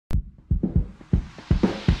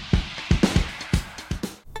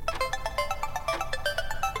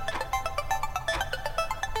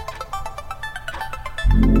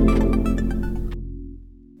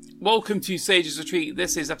Welcome to Sage's Retreat.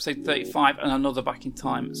 This is episode 35 and another Back in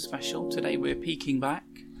Time special. Today we're peeking back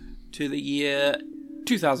to the year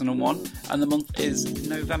 2001 and the month is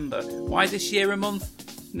November. Why this year a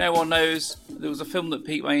month? No one knows. There was a film that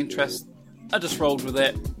piqued my interest. I just rolled with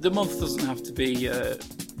it. The month doesn't have to be the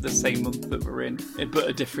same month that we're in, but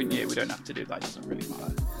a different year. We don't have to do that. It doesn't really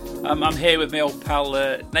matter. I'm here with my old pal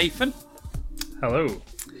Nathan. Hello.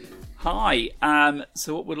 Hi.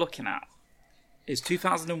 So what we're looking at is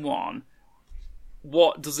 2001.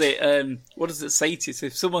 What does it say to you? So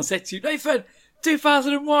if someone said to you, Nathan,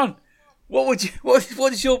 2001, what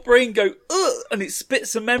does your brain go, ugh, and it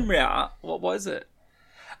spits a memory out? What is it?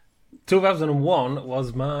 2001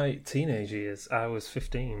 was my teenage years. I was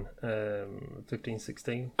 15,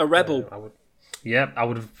 16. A rebel. I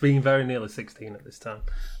would have been very nearly 16 at this time,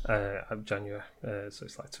 of January. So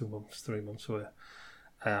it's like 3 months away.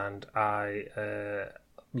 And I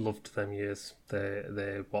loved them years.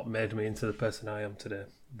 They what made me into the person I am today.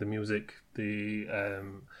 The music, the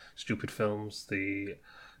stupid films, the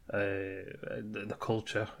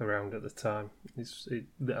culture around at the time.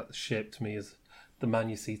 That shaped me as the man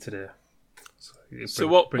you see today. So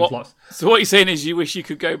what you're saying is you wish you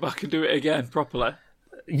could go back and do it again properly?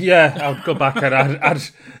 Yeah, I'd go back and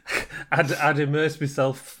I'd immerse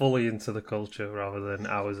myself fully into the culture rather than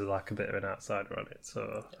I was like a bit of an outsider on it.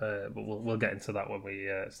 So, but we'll get into that when we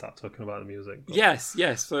start talking about the music. But, yes.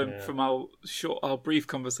 From our brief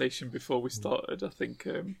conversation before we started, I think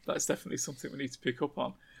that's definitely something we need to pick up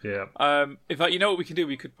on. Yeah. In fact, you know what we can do?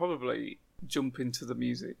 We could probably jump into the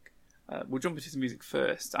music. We'll jump into the music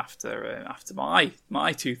first after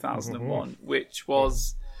my 2001, which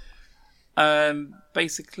was.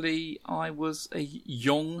 Basically, I was a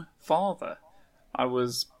young father. I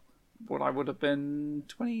was what I would have been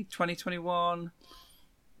 21.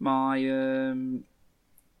 My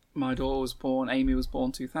daughter was born, Amy was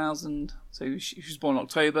born 2000, so she was born in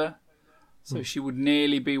October, so she would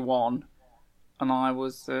nearly be 1, and I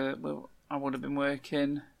was, I would have been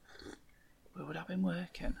working, where would I have been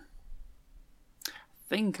working? I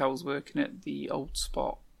think I was working at the Old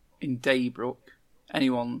Spot in Daybrook.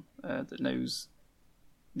 Anyone that knows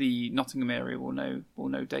the Nottingham area will know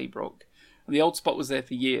Daybrook. And the Old Spot was there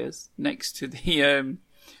for years, next to the I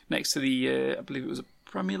believe it was a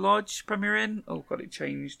Premier Inn. Oh God, it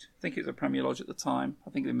changed. I think it was a Premier Lodge at the time.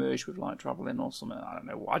 I think they merged with like Travel Inn or something. I don't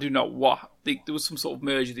know. I do not what. There was some sort of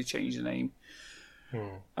merger. They changed the name.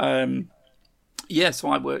 So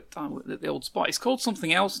I worked at the Old Spot. It's called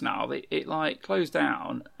something else now. It like closed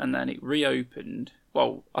down and then it reopened.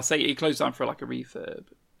 Well, I say it closed down for like a refurb,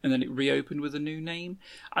 and then it reopened with a new name.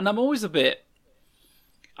 And I'm always a bit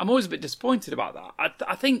disappointed about that.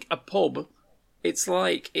 I think a pub, it's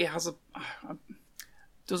like it has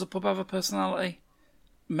does a pub have a personality?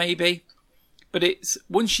 Maybe, but it's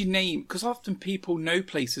once you name, because often people know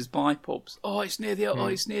places by pubs. Oh, it's near the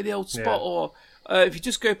Old Spot, or if you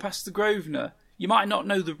just go past the Grosvenor, you might not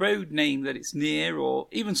know the road name that it's near, or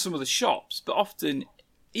even some of the shops, but often.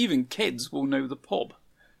 Even kids will know the pub,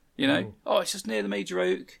 you know. Oh, it's just near the Major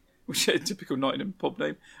Oak, which is a typical Nottingham pub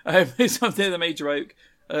name. It's not near the Major Oak.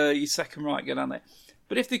 You second right, go down there.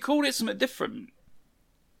 But if they called it something different,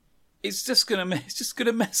 it's just gonna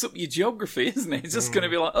mess up your geography, isn't it? It's just gonna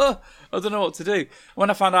be like, oh, I don't know what to do. When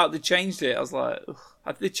I found out they changed it, I was like,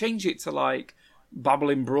 ugh. They changed it to like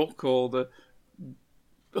Babbling Brook or the.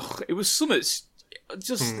 Ugh, it was something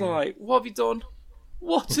just like, what have you done?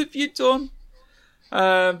 What have you done?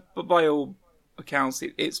 But by all accounts,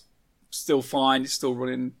 it's still fine. It's still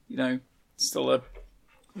running, you know, still a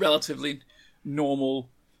relatively normal.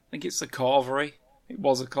 I think it's a carvery. It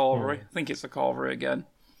was a carvery. I think it's a carvery again.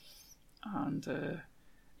 And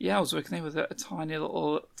I was working there with a tiny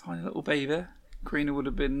little baby. Karina would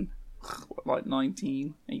have been like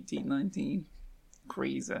 18, 19.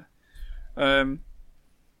 Crazy. I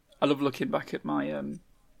love looking back at my.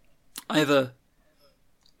 I have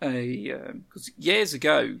because years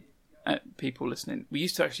ago, people listening, we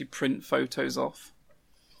used to actually print photos off.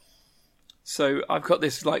 So I've got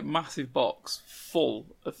this like massive box full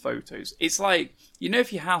of photos. It's like, you know,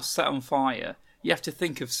 if your house set on fire, you have to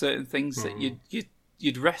think of certain things that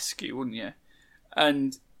you'd rescue, wouldn't you?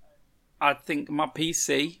 And I'd think my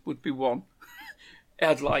PC would be one.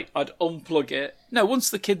 I'd unplug it. No, once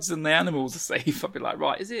the kids and the animals are safe, I'd be like,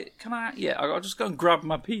 right, I'll just go and grab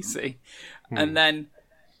my PC. And then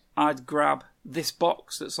I'd grab this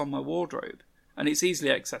box that's on my wardrobe, and it's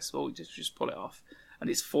easily accessible. You just pull it off, and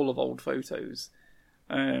it's full of old photos.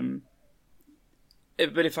 But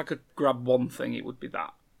if I could grab one thing, it would be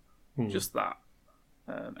that, just that.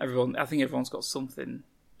 I think everyone's got something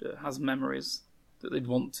that has memories that they'd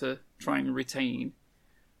want to try and retain.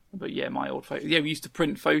 But yeah, my old photo. Yeah, we used to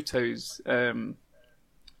print photos.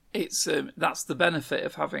 It's that's the benefit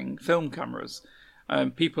of having film cameras.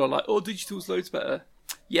 People are like, "Oh, digital's loads better."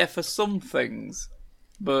 Yeah, for some things,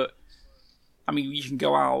 but I mean, you can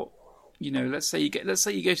go out. Let's say you go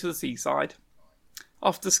to the seaside,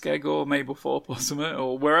 off to Skeg or Mablethorpe or something,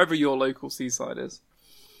 or wherever your local seaside is,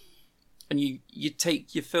 and you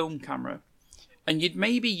take your film camera, and you'd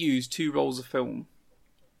maybe use 2 rolls of film.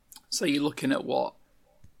 So you're looking at what?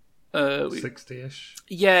 60-ish.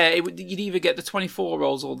 Yeah, you'd either get the 24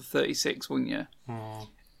 rolls or the 36, wouldn't you?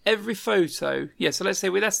 Every photo, so let's say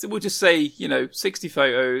we'll just say 60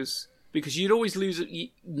 photos, because you'd always lose. You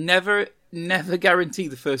never guarantee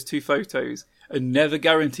the first 2 photos, and never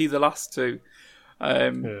guarantee the last 2.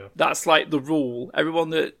 That's like the rule.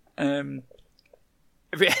 Everyone that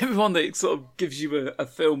sort of gives you a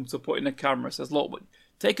film to put in a camera says, "Look,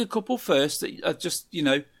 take a couple first that are just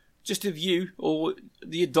of you or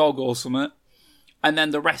your dog or something, and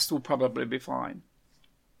then the rest will probably be fine.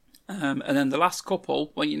 And then the last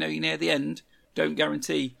couple, when you're near the end, don't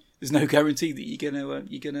guarantee. There's no guarantee that you're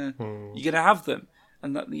gonna have them."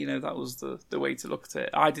 And that that was the way to look at it.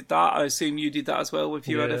 I did that. I assume you did that as well if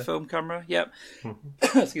you had a film camera. Yep.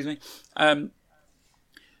 Excuse me.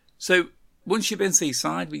 So once you've been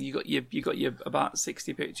seaside, you got your about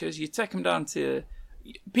 60 pictures. You take them down to.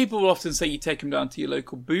 People will often say you take them down to your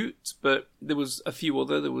local boot, but there was a few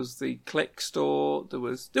other. There was the Click store. There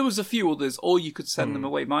was a few others, or you could send them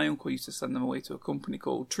away. My uncle used to send them away to a company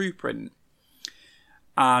called True Print,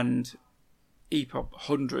 and he put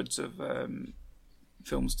hundreds of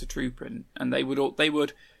films to True Print, and they would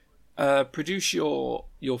produce your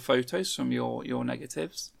photos from your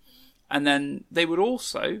negatives, and then they would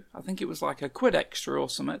also, I think it was like £1 extra or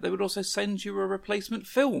something, they would also send you a replacement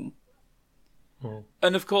film.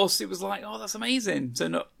 And of course it was like, oh, that's amazing.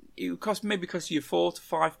 So it would cost you £4 to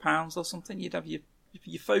 £5 or something. You'd have your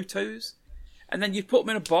photos, and then you'd put them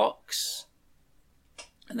in a box,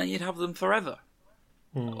 and then you'd have them forever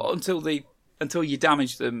until you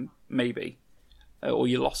damaged them, maybe. Or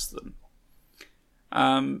you lost them.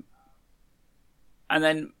 And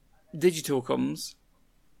then digital comes,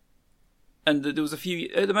 and there was a few.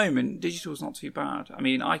 At the moment, digital's not too bad. I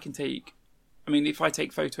mean, if I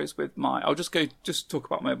take photos with I'll just talk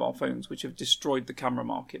about mobile phones, which have destroyed the camera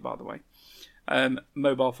market, by the way.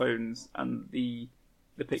 Mobile phones and the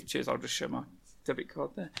pictures. I'll just show my debit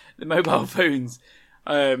card there. The mobile phones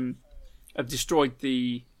have destroyed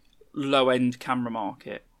the low-end camera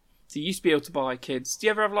market. So you used to be able to buy kids. Do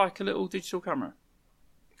you ever have like a little digital camera?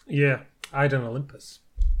 Yeah, I had an Olympus.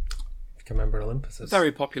 If you can remember Olympuses.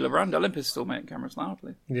 Very popular brand. Olympus still make cameras now, I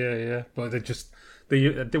believe. Yeah. But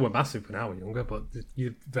they were massive when I was younger, but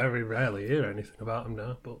you very rarely hear anything about them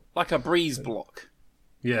now. But like a breeze block.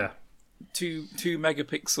 Yeah. 2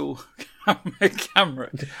 megapixel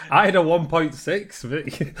camera. I had a 1.6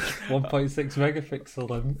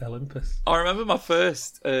 megapixel Olympus. I remember my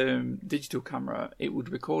first digital camera. It would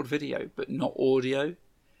record video, but not audio.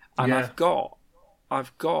 And I've got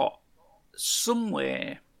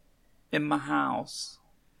somewhere in my house,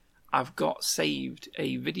 I've got saved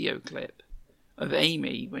a video clip of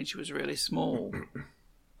Amy when she was really small,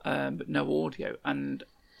 but no audio. And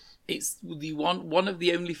it's the one of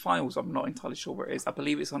the only files, I'm not entirely sure where it is. I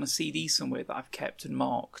believe it's on a CD somewhere that I've kept and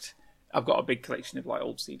marked. I've got a big collection of like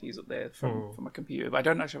old CDs up there from my computer, but I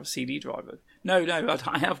don't actually have a CD driver. No,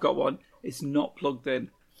 I have got one. It's not plugged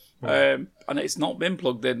in, and it's not been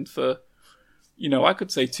plugged in for, I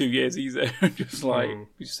could say 2 years easy. Just like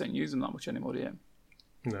we just don't use them that much anymore, do you?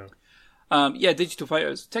 No. Digital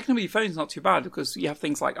photos. Taking them with your phone's not too bad because you have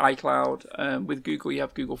things like iCloud. With Google, you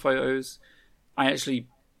have Google Photos. I actually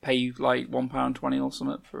pay like £1.20 or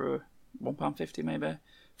something for £1.50 maybe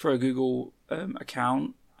for a Google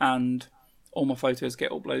account, and all my photos get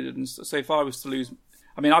uploaded and stuff. So if I was to lose,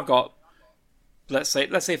 I've got, let's say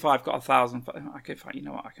if I've got 1,000, you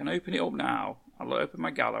know what? I can open it up now. I'll open my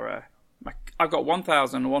gallery. I've got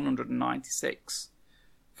 1,196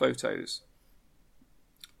 photos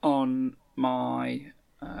on my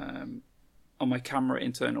camera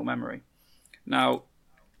internal memory. Now,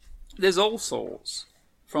 there's all sorts.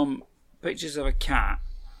 From pictures of a cat,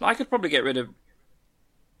 I could probably get rid of,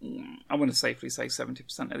 I want to safely say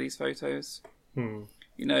 70% of these photos.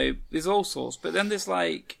 There's all sorts, but then there's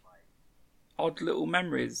like odd little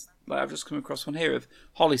memories. Like I've just come across one here of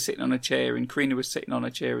Holly sitting on a chair, and Karina was sitting on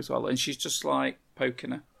a chair as well, and she's just like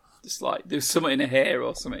poking her, just like there's something in her hair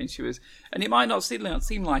or something. And it might not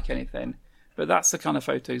seem like anything, but that's the kind of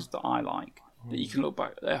photos that I like. That you can look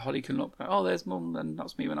back. Holly can look back. Oh, there's Mum, and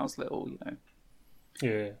that's me when I was little.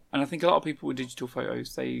 Yeah. And I think a lot of people with digital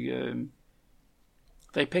photos, they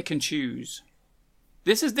They pick and choose.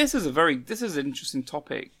 This is an interesting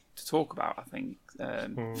topic to talk about. I think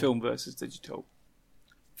film versus digital.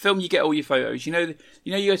 Film, you get all your photos. You know,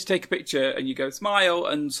 you go to take a picture and you go smile,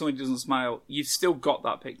 and somebody doesn't smile. You've still got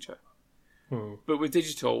that picture. But with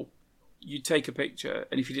digital, you take a picture,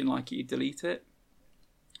 and if you didn't like it, you delete it.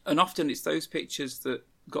 And often it's those pictures that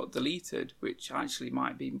got deleted, which actually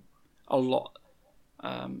might be a lot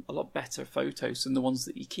better photos than the ones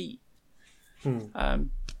that you keep.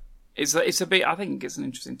 It's a bit. I think it's an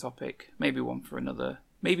interesting topic. Maybe one for another.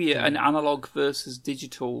 Maybe an analog versus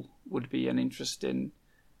digital would be an interesting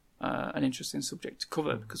subject to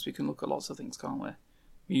cover, because we can look at lots of things, can't we?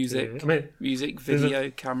 Music, video,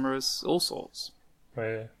 cameras, all sorts.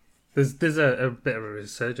 Right. There's a bit of a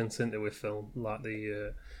resurgence into with film, like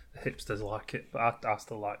the hipsters like it, but I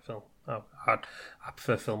still like film. I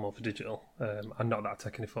prefer film over digital. And not that I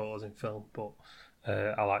take any photos in film, but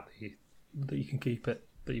I like that you can keep it,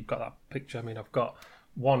 that you've got that picture. I mean, I've got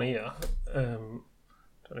one here. Don't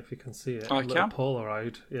know if you can see it. I can.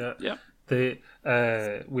 Polaroid. Yeah. Yeah.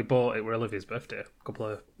 We bought it for Olivia's birthday,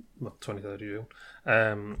 23rd of June,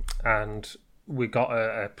 and we got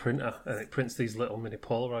a printer, and it prints these little mini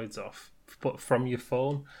Polaroids off, but from your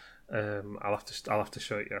phone. I'll have to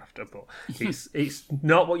show it you after, but it's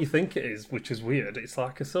not what you think it is, which is weird. It's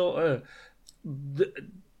like a sort of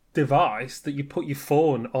device that you put your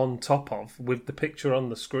phone on top of with the picture on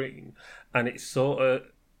the screen, and it sort of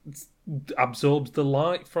absorbs the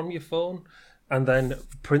light from your phone and then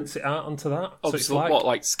prints it out onto that. Oh, so it's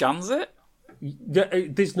like scans it? Yeah,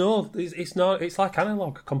 it's like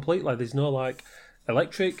analog completely. There's no like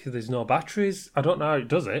electric, there's no batteries. I don't know how it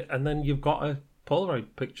does it, and then you've got a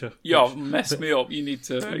Polaroid picture. You've messed me up. You need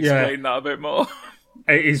to explain that a bit more.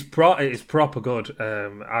 It is proper good.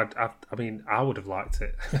 I mean, I would have liked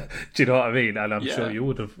it. Do you know what I mean? And I'm sure you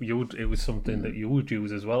would have. It was something that you would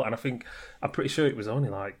use as well. And I'm pretty sure it was only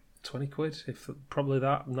like 20 quid, if probably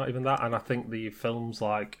that, not even that. And I think the film's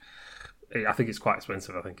like, I think it's quite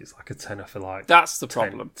expensive. I think it's like a tenner for like. That's the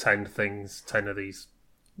problem. 10 of these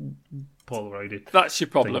Polaroided. That's your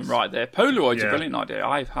problem things. Right there. Polaroid's a brilliant idea.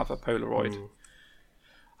 I have a Polaroid.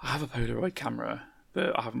 I have a Polaroid camera,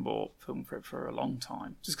 but I haven't bought film for it for a long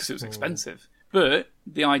time, just because it was expensive. But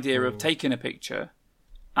the idea of taking a picture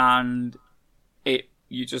and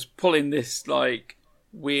you just pull in this like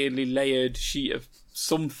weirdly layered sheet of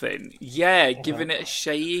something, giving it a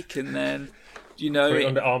shake, and then put it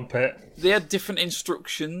on the armpit. They had different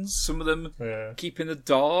instructions. Some of them keep in the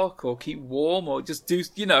dark or keep warm or just do,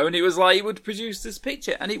 and it was like it would produce this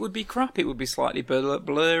picture, and it would be crap. It would be slightly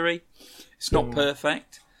blurry. It's not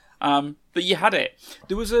perfect. But you had it.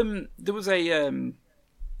 There was a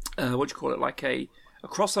what do you call it? Like a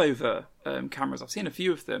crossover cameras. I've seen a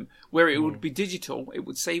few of them where it would be digital. It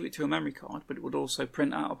would save it to a memory card, but it would also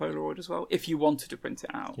print out a Polaroid as well if you wanted to print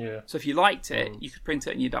it out. Yeah. So if you liked it, you could print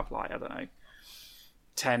it, and you'd have like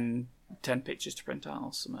 10 pictures to print out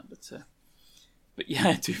or something. But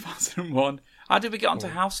yeah, 2001. How did we get onto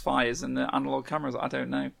house fires and the analog cameras? I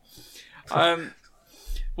don't know.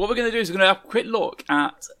 What we're going to do is we're going to have a quick look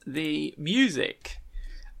at the music.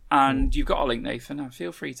 And you've got a link, Nathan. Now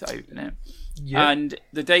feel free to open it. Yeah. And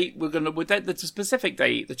the date, the specific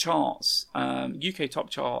date, the charts, UK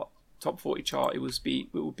top 40 chart, it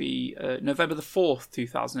will be November the 4th,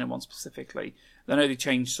 2001 specifically. I know they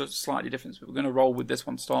changed slightly different, but we're going to roll with this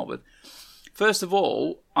one to start with. First of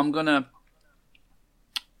all, I'm going to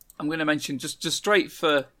mention just straight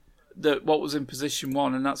for what was in position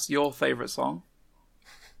 1, and that's your favourite song.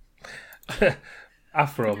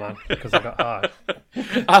 Afro Man, because I got high.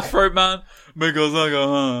 Afro Man, because I got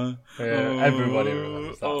high. Yeah, everybody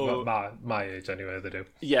remembers that. My age, anyway, they do.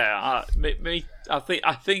 Yeah,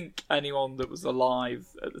 I think anyone that was alive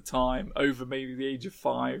at the time, over maybe the age of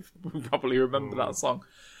 5, will probably remember that song.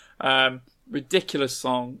 Ridiculous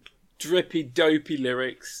song, drippy, dopey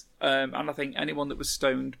lyrics, and I think anyone that was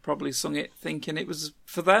stoned probably sung it thinking it was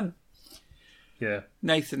for them. Yeah.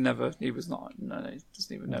 Nathan never. He was not. No, he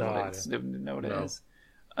doesn't even know what it is. Doesn't know what it is.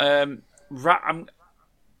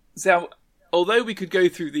 So, although we could go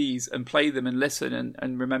through these and play them and listen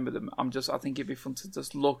and remember them, I think it'd be fun to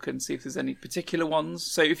just look and see if there's any particular ones.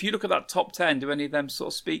 So, if you look at that top 10, do any of them sort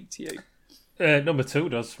of speak to you? Number 2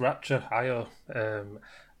 does. Rapture, IO.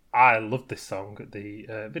 I love this song.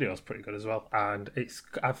 The video's pretty good as well, and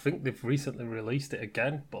I think they've recently released it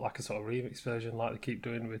again, but like a sort of remix version, like they keep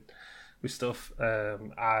doing with stuff.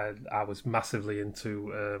 I was massively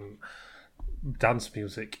into dance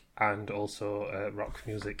music and also rock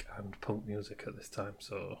music and punk music at this time,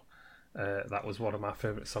 so that was one of my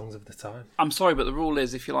favourite songs of the time. I'm sorry, but the rule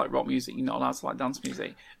is if you like rock music, you're not allowed to like dance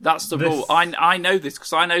music. That's the rule. I know this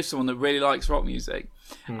because I know someone that really likes rock music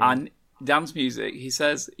and dance music. He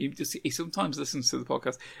says he sometimes listens to the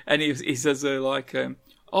podcast and he says I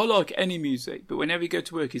like any music, but whenever you go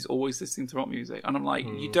to work, he's always listening to rock music. And I'm like,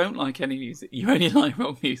 you don't like any music. You only like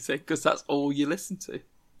rock music because that's all you listen to.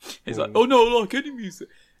 He's like, oh no, I like any music.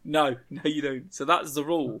 No, you don't. So that's the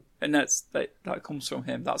rule, and that comes from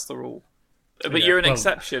him. That's the rule. But you're an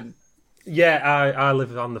exception. Yeah, I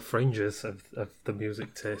live on the fringes of the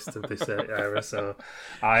music taste of this era, so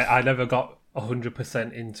I never got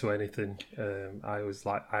 100% into anything. I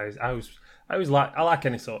like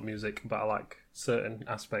any sort of music, but I like certain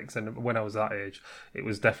aspects. And when I was that age, it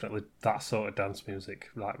was definitely that sort of dance music,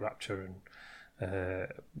 like Rapture and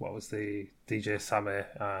what was the DJ Sammy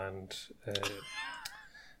and.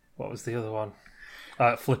 What was the other one?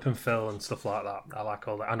 Flip and Phil and stuff like that. I like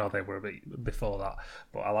all that. I know they were a bit before that,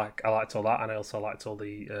 but I liked all that, and I also liked all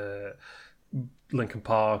the Linkin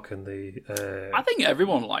Park and the. I think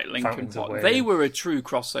everyone liked Linkin Park. They were a true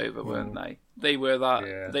crossover, weren't they? They were that.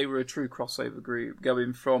 Yeah. They were a true crossover group,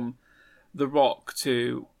 going from the rock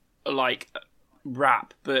to like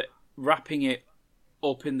rap, but wrapping it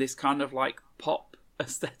up in this kind of like pop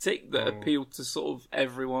aesthetic that appealed to sort of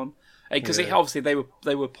everyone. Because obviously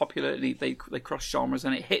they were popular, and they crossed genres,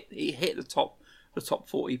 and it hit the top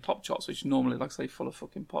 40 pop charts, which normally, like I say, full of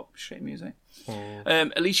fucking pop shit music.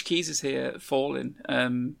 Alicia Keys is here, Falling.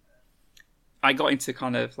 I got into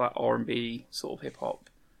kind of like R&B sort of hip hop,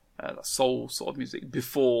 soul sort of music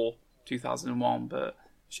before 2001, but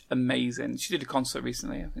amazing. She did a concert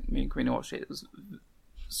recently. I think me and Karina watched it. It was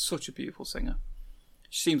such a beautiful singer.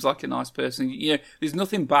 She seems like a nice person. You know, there's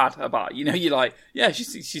nothing bad about it. You know, you're like, yeah, she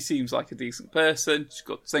seems like a decent person. She's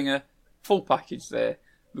got singer, full package there.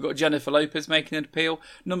 We've got Jennifer Lopez making an appeal.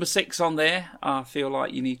 Number 6 on there. I feel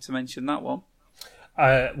like you need to mention that one.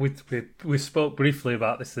 We spoke briefly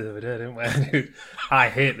about this the other day, didn't we? I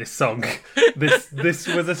hate this song. This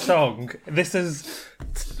was a song. This is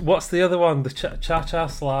what's the other one? The Cha-Cha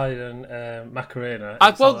Slide and Macarena.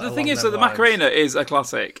 Well, the thing is that the Macarena is a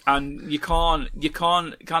classic, and you can't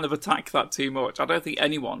kind of attack that too much. I don't think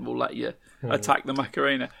anyone will let you attack the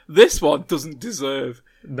Macarena. This one doesn't deserve.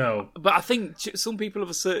 No, but I think some people of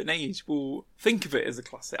a certain age will think of it as a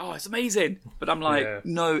classic. Oh, it's amazing, but I'm like,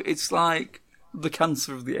 no, it's like the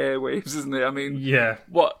cancer of the airwaves, isn't it? I mean,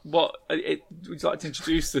 what would you like to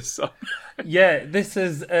introduce this song? Yeah, this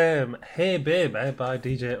is Hey Baby by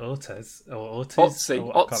DJ Otis or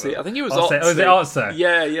Otzi. I think it was Otzi. Oh, is it Otzi?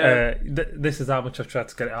 Yeah. This is how much I've tried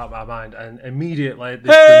to get it out of my mind, and immediately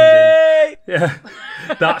this brings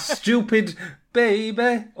in that stupid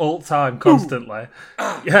baby all the time, constantly.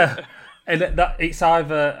 Yeah. And it's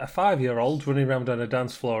either a 5-year-old running around on a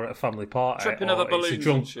dance floor at a family party, tripping over balloons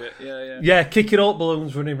and shit. Yeah, kicking up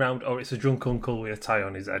balloons, running around, or it's a drunk uncle with a tie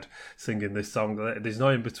on his head singing this song. There's no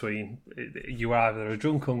in between. You're either a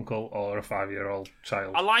drunk uncle or a 5-year-old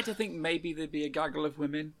child. I like to think maybe there'd be a gaggle of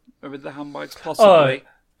women with the handbags, possibly.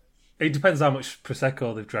 It depends how much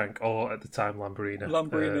Prosecco they've drank, or at the time,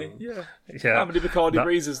 Lamborghini. Yeah. How many Bacardi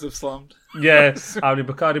Breezes they've slammed. Yeah, how many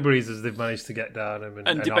Bacardi Breezes they've managed to get down them,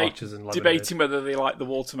 and Archers and lemonade. Debating whether they like the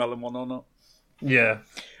watermelon one or not. Yeah,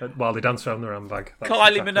 while they dance around the handbag.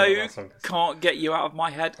 Kylie Minogue can't get you out of my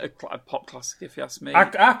head. A pop classic, if you ask me.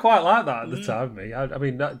 I quite like that at the time. I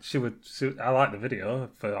mean, I like the video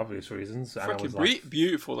for obvious reasons. Freaking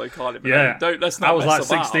beautiful though, Kylie Minogue. Yeah, let's not. I was like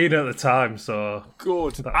 16 at the time, so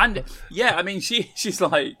good. And yeah, I mean, she's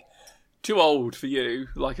like too old for you,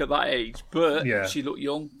 like at that age, but she looked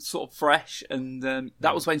young, sort of fresh, and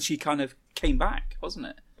that was when she kind of came back, wasn't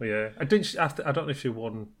it? Yeah, I don't know if she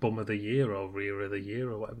won Bum of the Year or Rear of the Year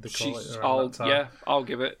or whatever they call it. I'll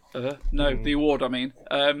give it. The award. I mean,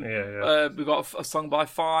 we've got a song by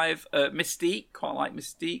Five, Mystique. Quite like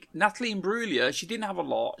Mystique. Natalie Imbruglia. She didn't have a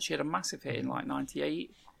lot. She had a massive hit in like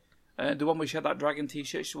 '98. The one where she had that dragon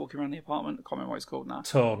T-shirt. She's walking around the apartment. I can't remember what it's called now.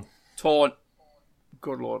 Torn.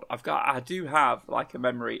 Good Lord, I do have like a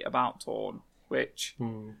memory about Torn, which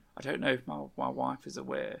I don't know if my wife is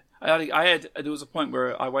aware. There was a point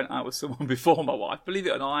where I went out with someone before my wife. Believe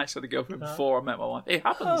it or not, I actually had a girlfriend before I met my wife. It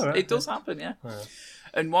happens. It does happen, yeah.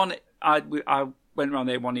 And I went around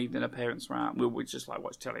there one evening. Her parents were out. We would just like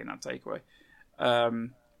watch telly and have takeaway.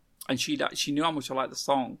 And she knew how much I liked the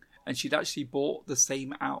song, and she'd actually bought the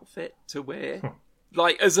same outfit to wear.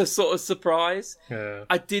 Like, as a sort of surprise. Yeah.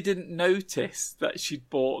 I didn't notice that she'd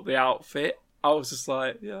bought the outfit. I was just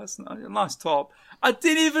like, yeah, that's a nice top. It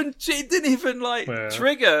didn't even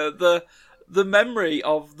trigger the memory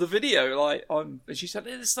of the video. Like, and she said,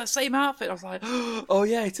 it's the same outfit. I was like, oh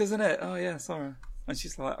yeah, it is, isn't it? Oh yeah, sorry. And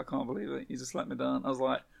she's like, I can't believe it. You just let me down. I was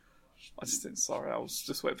like, I just didn't. Sorry, I was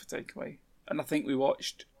just waiting for takeaway. And I think we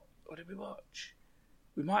watched. What did we watch?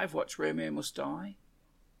 We might have watched Romeo Must Die.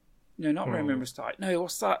 No, not Romeo Must Die. No,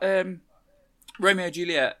 what's that? Romeo and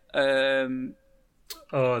Juliet. The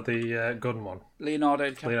gun one.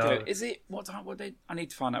 Leonardo DiCaprio. Is it? What time? I need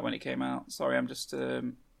to find out when it came out. Sorry, I'm just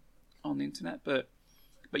on the internet. But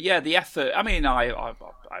yeah, the effort. I mean, I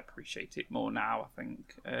appreciate it more now. I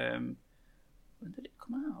think. When did it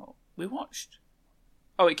come out? We watched.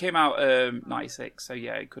 Oh, it came out 96. So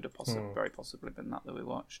yeah, it could have very possibly been that we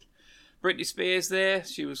watched. Britney Spears there.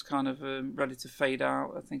 She was kind of ready to fade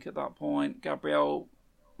out, I think, at that point. Gabrielle,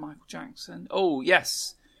 Michael Jackson. Oh,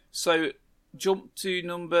 yes. So, jump to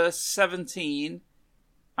number 17,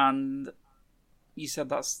 and you said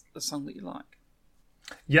that's the song that you like.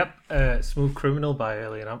 Yep, Smooth Criminal by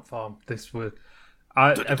Alien Ant Farm. This was...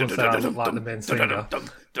 everyone said I look like the main singer.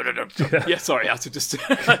 Yeah, sorry, I had to just...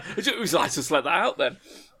 it was nice to let that out then.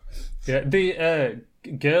 Yeah, the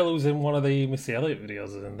girl who's in one of the Missy Elliott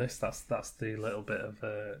videos is in this. That's the little bit of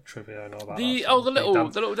trivia I know about. The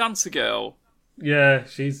little dancer girl. Yeah,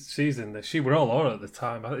 she's in this. She were all over at the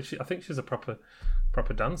time. I think she's a proper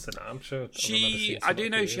dancer now. I'm sure. I do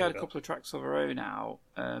know she had a couple of tracks of her own out,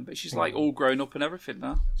 but she's like all grown up and everything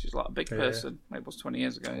now. She's like a big person. Maybe it was 20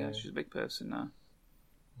 years ago. Yeah, she's a big person now.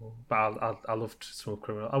 But I loved Smooth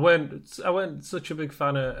Criminal. I weren't such a big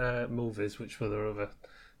fan of Movies, which were their other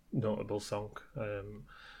notable song.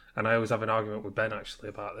 And I always have an argument with Ben actually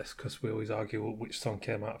about this because we always argue which song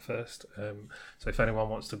came out first. So if anyone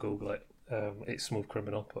wants to Google it, it's Smooth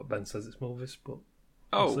Criminal, but Ben says it's Movies. But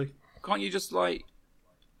honestly, can't you just like?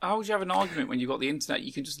 How would you have an argument when you've got the internet?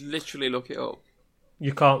 You can just literally look it up.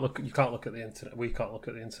 You can't look at the internet. We can't look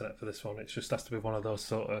at the internet for this one. It just has to be one of those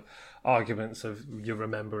sort of arguments of you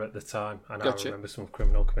remember at the time, and gotcha. I remember Smooth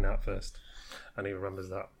Criminal coming out first, and he remembers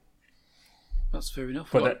that. That's fair enough.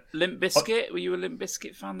 But Limp Bizkit? Were you a Limp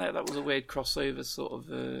Bizkit fan there? That was a weird crossover sort of...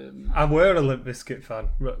 I were a Limp Bizkit fan.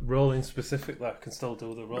 Rolling specifically, I can still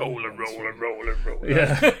do the rolling. Rolling.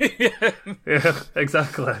 Yeah,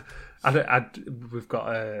 exactly. We've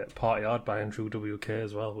got a Party Hard by Andrew WK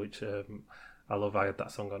as well, which I love. I had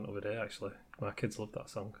that song on the other day, actually. My kids love that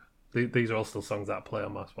song. These are all still songs that I play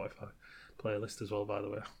on my Spotify playlist as well, by the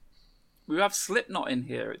way. We have Slipknot in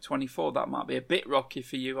here at 24. That might be a bit rocky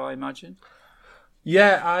for you, I imagine.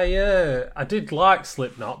 Yeah, I did like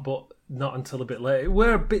Slipknot, but not until a bit later.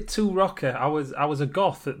 We're a bit too rocky. I was a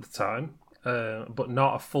goth at the time, but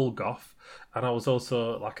not a full goth, and I was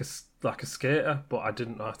also like a skater, but I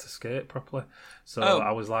didn't know how to skate properly. So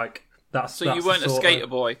I was like, that's you weren't a skater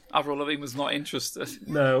boy. Avril Lavigne was not interested.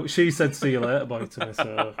 No, she said "see you later" boy to me.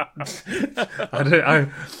 So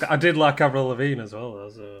I did like Avril Lavigne as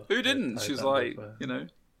well. So who didn't? She's like,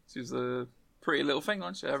 she's a pretty little thing,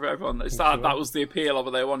 aren't she? Everyone. That was the appeal of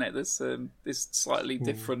it, though, wasn't it? This slightly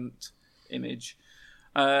different image.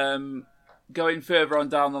 Going further on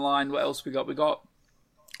down the line, what else we got? We got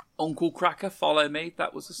Uncle Cracker, Follow Me.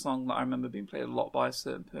 That was a song that I remember being played a lot by a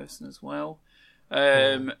certain person as well.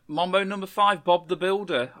 Mambo number 5, Bob the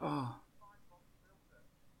Builder. Oh.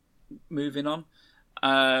 Moving on.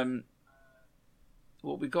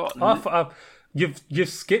 What we got? You've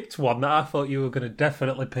skipped one that I thought you were going to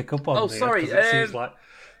definitely pick up on. Oh, sorry. It seems like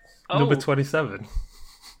number 27.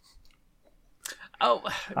 Oh,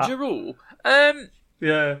 Jarul.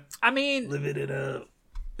 Yeah. I mean, living it up.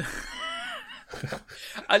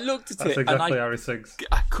 I looked at That's it exactly and how he sings.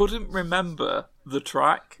 I couldn't remember the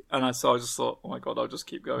track, and I just thought, oh my god, I'll just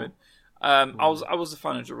keep going. I was a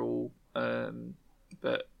fan of Jarul,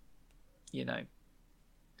 but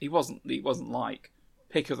he wasn't like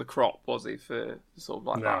pick of the crop, was he, for sort of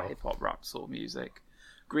like that hip hop rap sort of music.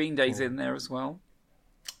 Green Day's in there as well.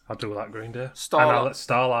 I do like Green Day.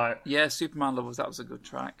 Starlight. Yeah, Superman Lovers. That was a good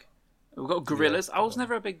track. We've got Gorillaz. I was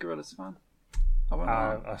never a big Gorillaz fan.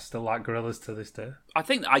 I still like Gorillaz to this day. I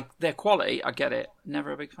think their quality, I get it.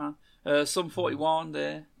 Never a big fan. Sum 41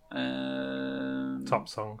 there. Top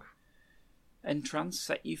song. Entrance,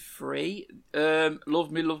 Set You Free.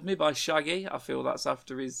 Love Me by Shaggy. I feel that's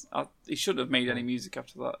after he shouldn't have made any music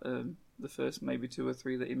after that. The first maybe 2 or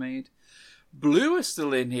 3 that he made. Blue are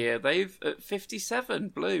still in here. They've at 57.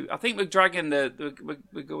 Blue. I think we're dragging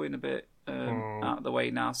we're going a bit out of the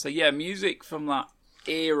way now. So yeah, music from that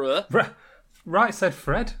era. Right said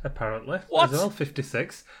Fred, apparently. What? As well,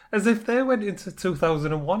 56. As if they went into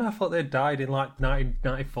 2001. I thought they died in like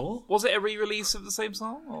 1994. Was it a re-release of the same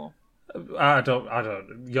song? Or? I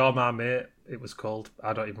don't. You're My Mate it was called.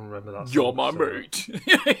 I don't even remember that song. You're my mate.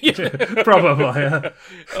 Probably, yeah.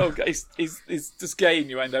 Okay, he's just gay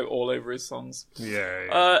innuendo all over his songs.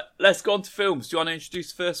 Yeah. Let's go on to films. Do you want to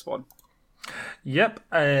introduce the first one? Yep.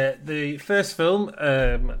 The first film,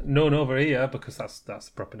 known over here, because that's the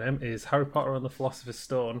proper name, is Harry Potter and the Philosopher's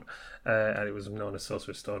Stone. And it was known as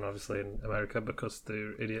Sorcerer's Stone, obviously, in America, because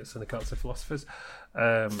they're idiots and they can't say philosophers.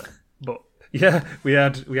 But yeah, we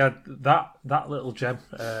had that little gem,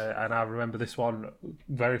 and I remember this one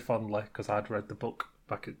very fondly because I'd read the book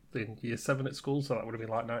back in year 7 at school, so that would have been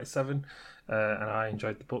like 97, and I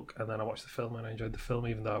enjoyed the book, and then I watched the film and I enjoyed the film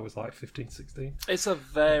even though I was like 15, 16. It's a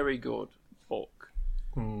very good book.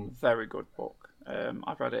 Very good book.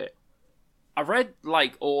 I've read it. I've read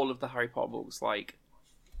like all of the Harry Potter books, like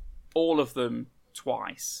all of them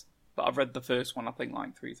twice, but I've read the first one I think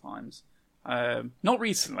like 3 times. Not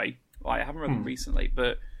recently. I haven't read them recently,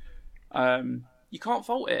 but you can't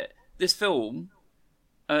fault it. This film,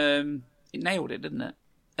 it nailed it, didn't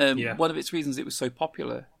it? One of its reasons it was so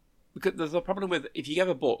popular, because there's a problem with if you have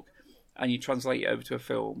a book and you translate it over to a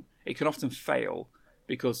film, it can often fail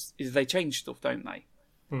because they change stuff, don't they?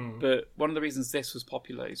 But one of the reasons this was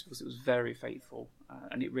popular is because it was very faithful,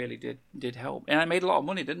 and it really did help, and it made a lot of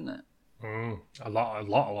money, didn't it? A lot of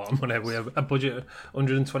money. We have a budget of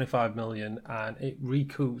 125 million, and it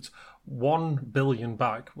recouped 1 billion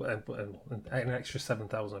back, and an extra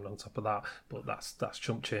 7,000 on top of that. But that's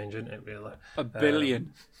chump change, isn't it? Really, $1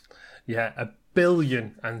 billion. Yeah, $1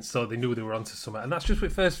 billion, and so they knew they were onto something. And that's just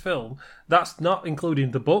with first film. That's not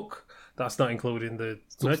including the book. That's not including the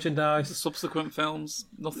merchandise, the subsequent films.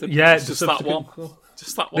 Nothing. Yeah, just that one.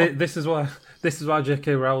 Just that one. This is why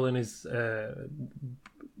J.K. Rowling is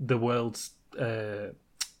the world's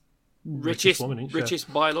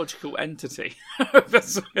richest biological entity.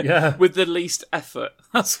 With the least effort.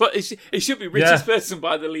 That's what it should be. Richest person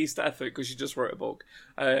by the least effort, because she just wrote a book.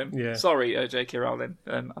 Sorry, J.K. Rowling.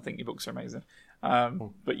 I think your books are amazing.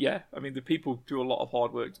 But yeah, I mean, the people do a lot of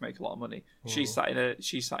hard work to make a lot of money. She sat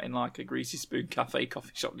in like a greasy spoon cafe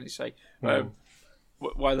coffee shop, didn't she?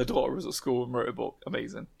 While the daughter was at school and wrote a book.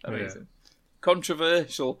 Amazing.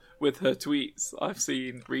 Controversial with her tweets I've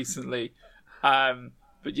seen recently.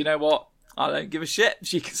 But you know what? I don't give a shit.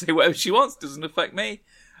 She can say whatever she wants. It doesn't affect me.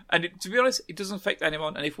 And to be honest, it doesn't affect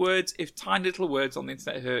anyone. And if tiny little words on the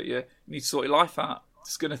internet hurt you, you need to sort your life out.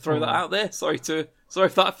 Just going to throw that out there. Sorry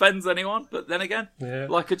if that offends anyone. But then again,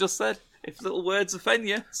 like I just said, if little words offend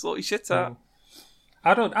you, sort your shit out.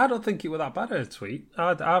 I don't think it was that bad, a tweet.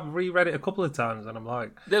 I've reread it a couple of times and I'm like,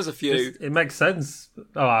 there's a few. It makes sense.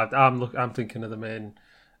 Oh, I'm thinking of the main.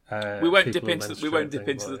 We won't dip into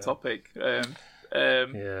the topic.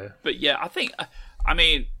 But yeah, I think. I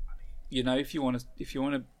mean, you know, if you want to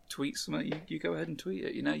tweet something, you go ahead and tweet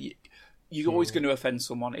it. You know, you're always going to offend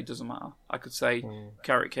someone. It doesn't matter. I could say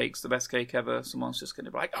carrot cake's the best cake ever. Someone's just going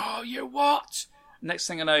to be like, "Oh, you what?" Next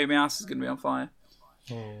thing I know, my ass is going to be on fire.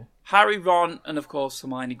 Harry, Ron, and of course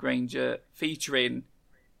Hermione Granger, featuring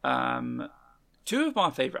 2 of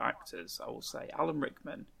my favourite actors, I will say, Alan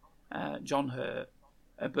Rickman, John Hurt,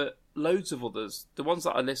 but loads of others. The ones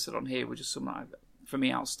that I listed on here were just some, for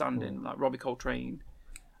me, outstanding, like Robbie Coltrane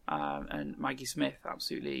and Maggie Smith,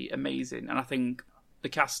 absolutely amazing. And I think the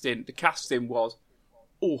casting was,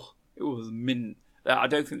 it was mint. I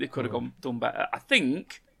don't think they could have done better. I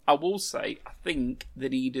think they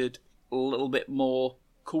needed a little bit more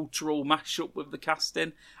cultural mashup with the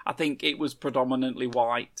casting. I think it was predominantly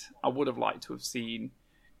white. I would have liked to have seen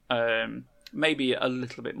maybe a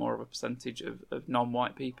little bit more of a percentage of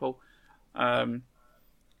non-white people. That's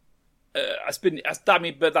been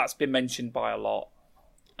mentioned by a lot.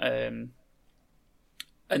 And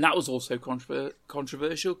that was also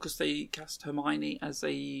controversial because they cast Hermione as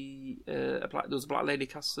there was a black lady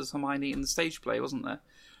cast as Hermione in the stage play, wasn't there?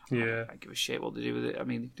 Yeah. I don't give a shit what they do with it. I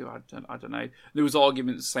mean, I don't know. There was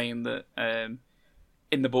arguments saying that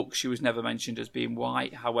in the book she was never mentioned as being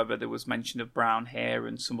white. However, there was mention of brown hair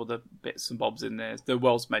and some other bits and bobs in there. There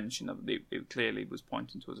was mention of it. It clearly was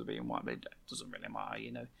pointing to us as being white, but it doesn't really matter,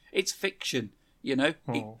 you know. It's fiction, you know.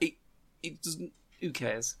 It doesn't. Who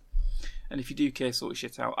cares? And if you do care, sort of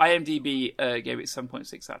shit out. IMDb gave it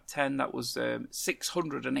 7.6 out of 10. That was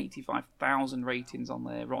 685,000 ratings on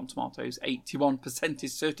there. Rotten Tomatoes, 81%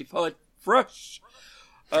 is certified fresh.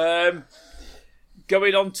 Going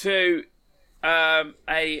on to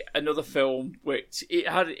another film, which it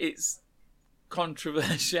had its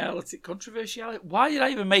controversiality. Why did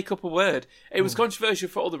I even make up a word? It was controversial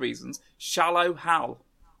for other reasons. Shallow Hal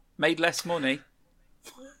made less money.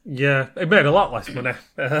 Yeah, it made a lot less money,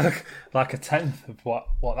 like a tenth of what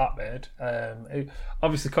that made.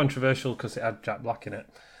 Obviously controversial because it had Jack Black in it,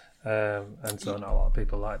 and so not a lot of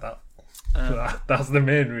people like that. That's the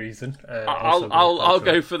main reason. I'll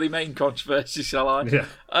go for the main controversy, shall I?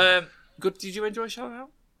 Yeah. Good. Did you enjoy Shallow?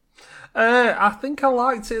 I think I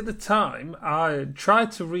liked it at the time. I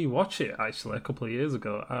tried to rewatch it actually a couple of years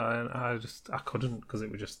ago, and I couldn't because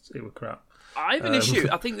it was crap. I have an issue.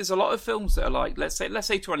 I think there's a lot of films that are like, let's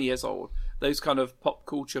say 20 years old. Those kind of pop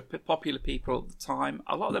culture, popular people at the time.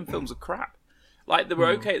 A lot of them films are crap. Like they were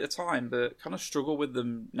okay at the time, but kind of struggle with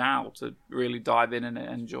them now to really dive in and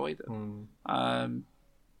enjoy them.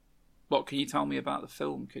 What can you tell me about the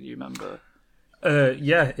film? Can you remember?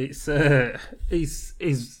 Yeah, it's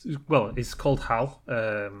called Hal,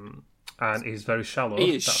 and he's very shallow.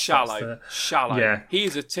 He is shallow. Yeah,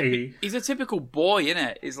 he's a typical boy, isn't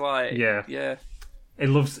it? He's like yeah. He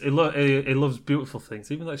loves beautiful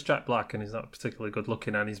things, even though it's Jack Black and he's not particularly good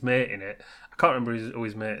looking, and his mate in it. I can't remember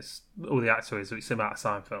who the actor is. It's him out of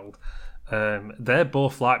Seinfeld. They're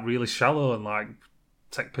both like really shallow and like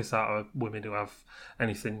take piss out of women who have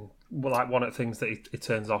anything. Like one of the things that it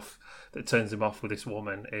turns him off with this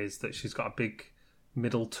woman is that she's got a big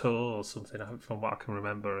middle toe or something, from what I can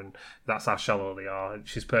remember, and that's how shallow they are.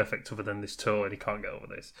 She's perfect other than this toe, and he can't get over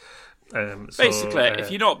this. Basically,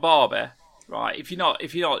 if you're not Barbie, right? If you're not a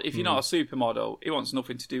supermodel, he wants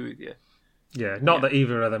nothing to do with you. Yeah, that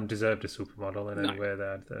either of them deserved a supermodel in any way.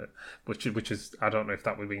 Which is, I don't know if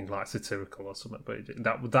that would be like satirical or something, but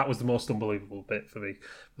that was the most unbelievable bit for me,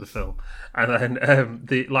 the film. And then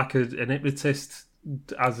an hypnotist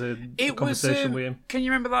as a conversation with him. Can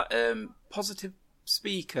you remember that positive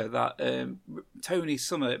speaker that Tony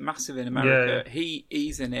Summer, massive in America? Yeah.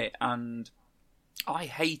 He's in it, and I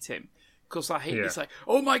hate him because it's like,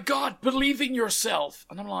 oh my God, believe in yourself,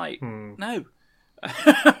 and I'm like, no,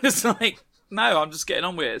 it's like. No, I'm just getting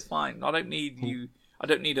on with it. It's fine. I don't need you. I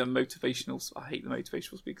don't need a motivational. I hate the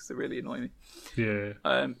motivational speakers. They really annoy me.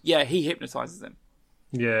 Yeah. He hypnotises him.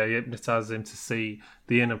 Yeah, he hypnotises him to see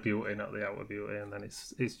the inner beauty, not the outer beauty, and then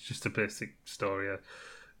it's just a basic story of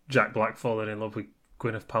Jack Black falling in love with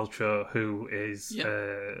Gwyneth Paltrow, who is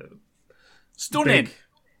stunning. Big.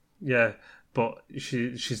 Yeah. But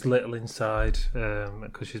she's little inside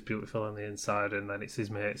because she's beautiful on the inside, and then it's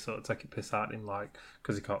his mate sort of taking piss at him, like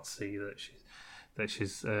because he can't see that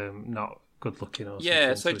she's not good looking or something.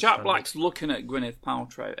 Yeah, so Jack Black's looking at Gwyneth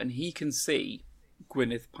Paltrow, and he can see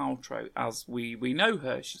Gwyneth Paltrow as we know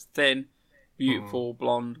her. She's thin, beautiful,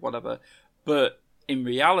 blonde, whatever. But in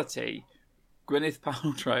reality, Gwyneth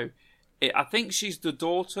Paltrow, I think she's the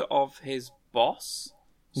daughter of his boss,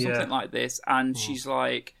 something like this, and she's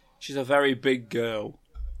a very big girl,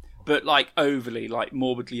 but like overly, like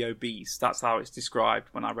morbidly obese. That's how it's described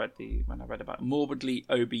when I read about it. Morbidly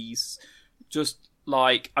obese. Just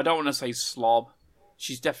like, I don't want to say slob.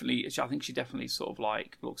 I think she definitely sort of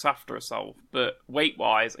like looks after herself, but weight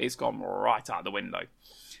wise, it's gone right out the window.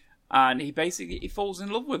 And he falls in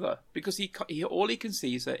love with her because all he can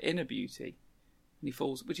see is her inner beauty, and he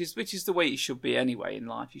falls, which is the way it should be anyway in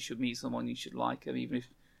life. You should meet someone, you should like them, even if.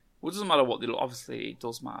 Well, it doesn't matter what they look. Obviously, it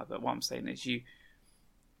does matter. But what I'm saying is,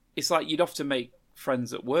 it's like you'd have to make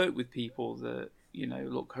friends at work with people that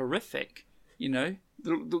look horrific.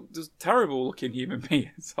 There's terrible-looking human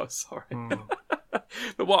beings. I'm sorry,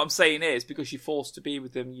 but what I'm saying is, because you're forced to be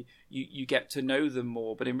with them, you get to know them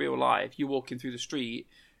more. But in real life, you're walking through the street,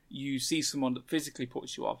 you see someone that physically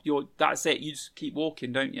puts you off. That's it. You just keep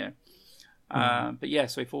walking, don't you? But yeah,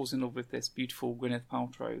 so he falls in love with this beautiful Gwyneth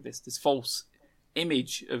Paltrow. This false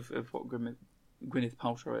image of what Gwyneth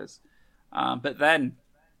Paltrow is, but then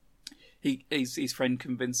his friend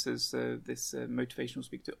convinces this motivational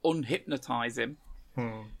speaker to unhypnotize him,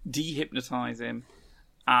 dehypnotize him,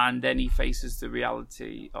 and then he faces the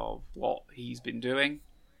reality of what he's been doing.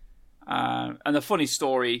 And the funny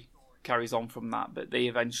story carries on from that, but they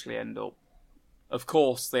eventually end up. Of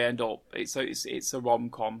course, they end up. It's a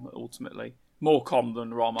rom-com ultimately, more com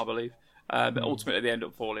than rom, I believe. But ultimately, they end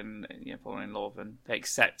up falling in love, and they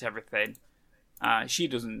accept everything. She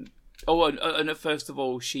doesn't. Oh, and first of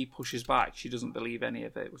all, she pushes back. She doesn't believe any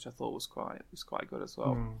of it, which I thought was quite good as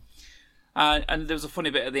well. And there was a funny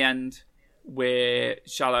bit at the end where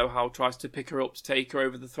Shallow Hal tries to pick her up to take her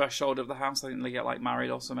over the threshold of the house. I think they get like married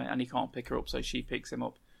or something, and he can't pick her up, so she picks him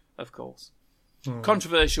up. Of course,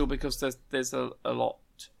 controversial because there's a lot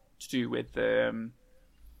to do with there's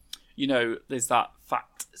that fat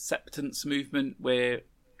acceptance movement where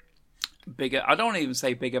I don't even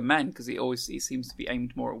say bigger men, because it seems to be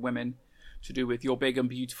aimed more at women, to do with you're big and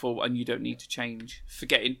beautiful and you don't need to change.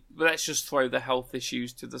 Let's just throw the health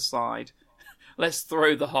issues to the side. Let's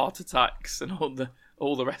throw the heart attacks and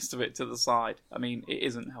all the rest of it to the side. I mean, it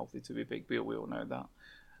isn't healthy to be big, we all know that.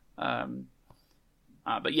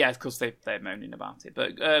 But yeah, of course they're moaning about it.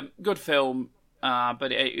 But good film.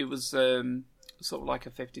 But it was sort of like a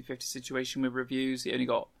 50-50 situation with reviews. It only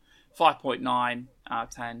got 5.9 out of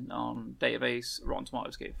 10 on database. Rotten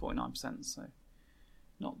Tomatoes gave 49%, so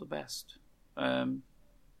not the best.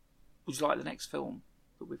 Would you like the next film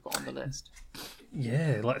that we've got on the list?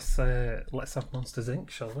 Yeah, let's have Monsters Inc.,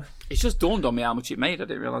 shall we? It's just dawned on me how much it made. I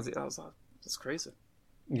didn't realise it. I was like, that's crazy.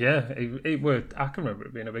 Yeah, it worked. I can remember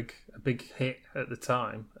it being a big hit at the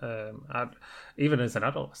time. Even as an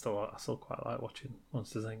adult, I still quite like watching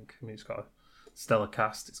Monsters Inc. I mean, it's got a stellar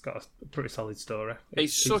cast. It's got a pretty solid story.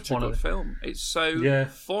 It's such a good film. It's so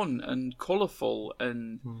fun and colourful,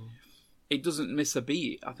 and it doesn't miss a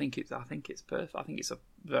beat. I think it's perfect. I think it's a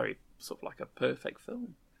very sort of like a perfect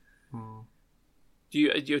film. Do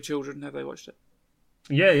your children, have they watched it?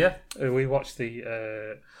 Yeah. We watched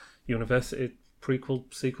the University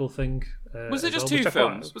prequel sequel thing. Was there just two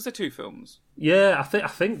films? Was there two films? Yeah, I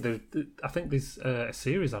think there's a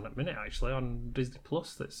series on at the minute actually on Disney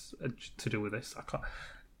Plus that's to do with this.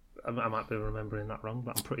 I might be remembering that wrong,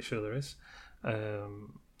 but I'm pretty sure there is.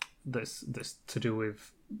 That's to do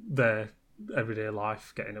with their everyday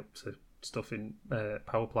life, getting up to stuff in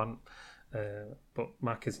power plant. But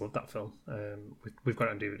my kids love that film. We've got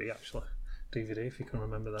it on DVD actually. DVD, if you can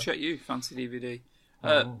remember that. Check you, fancy DVD.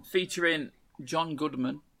 Featuring John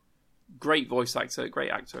Goodman, great voice actor,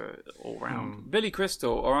 great actor all round. Billy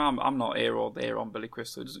Crystal, or I'm not here or there on Billy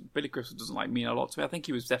Crystal. Billy Crystal doesn't like mean a lot to me. I think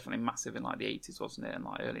he was definitely massive in like the 80s, wasn't it, and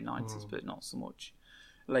like early 90s, but not so much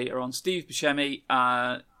later on. Steve Buscemi,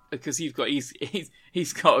 because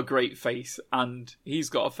he's got a great face, and he's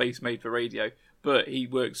got a face made for radio, but he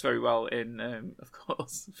works very well in, of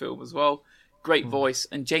course, film as well. Great voice,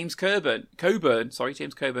 and James Coburn,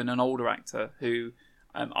 an older actor who.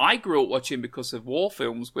 I grew up watching because of war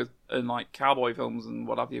films and like cowboy films and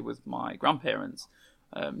what have you with my grandparents.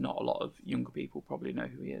 Not a lot of younger people probably know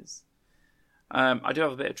who he is. I do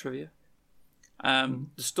have a bit of trivia. The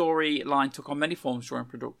storyline took on many forms during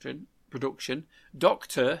production.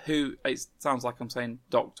 Doctor, who it sounds like I'm saying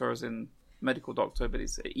doctor as in medical doctor, but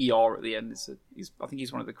it's ER at the end. I think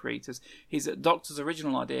he's one of the creators. His Doctor's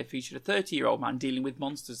original idea featured a 30-year-old man dealing with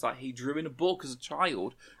monsters that he drew in a book as a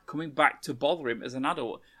child, coming back to bother him as an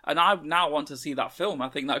adult. And I now want to see that film. I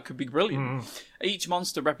think that could be brilliant. Each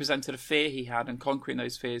monster represented a fear he had, and conquering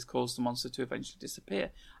those fears caused the monster to eventually disappear.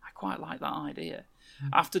 I quite like that idea.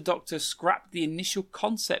 After Doctor scrapped the initial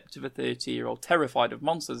concept of a 30-year-old terrified of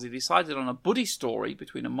monsters, he decided on a buddy story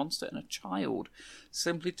between a monster and a child,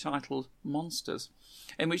 simply titled Monsters,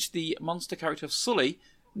 in which the monster character of Sully,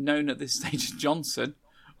 known at this stage as Johnson,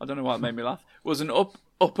 I don't know why it made me laugh, was an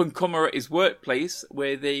up-and-comer at his workplace,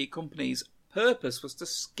 where the company's purpose was to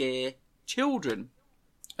scare children.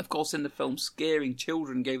 Of course, in the film, scaring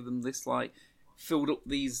children gave them this, like, filled up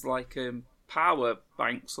these, like, power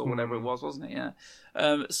banks or whatever it was, wasn't it? Yeah.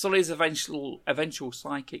 Sully's eventual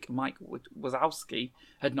sidekick, Mike Wazowski,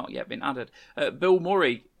 had not yet been added. Bill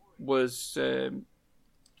Murray was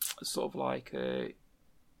sort of like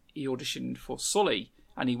he auditioned for Sully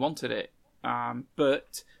and he wanted it,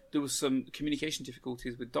 but there was some communication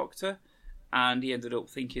difficulties with Doctor, and he ended up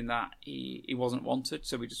thinking that he wasn't wanted,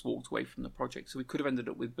 so we just walked away from the project. So we could have ended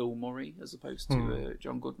up with Bill Murray as opposed to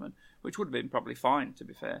John Goodman, which would have been probably fine, to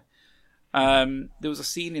be fair. There was a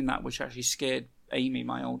scene in that which actually scared Amy,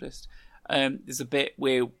 my oldest. There's a bit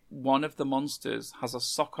where one of the monsters has a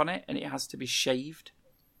sock on it and it has to be shaved.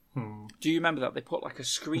 Do you remember that? They put like a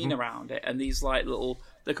screen around it, and these like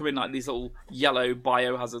they come in like these little yellow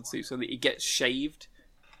biohazard suits so that it gets shaved.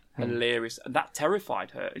 Hilarious. And that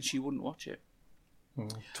terrified her, and she wouldn't watch it.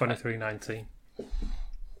 2319.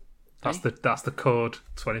 That's the code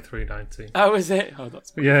 2319. Oh, is it? Oh,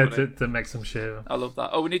 that's funny. That makes them share. I love that.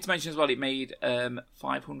 Oh, we need to mention as well, it made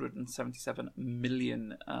 577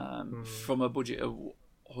 million from a budget of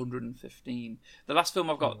 115. The last film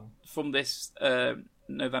I've got from this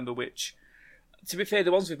November, which, to be fair,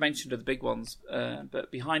 the ones we've mentioned are the big ones, but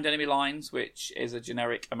Behind Enemy Lines, which is a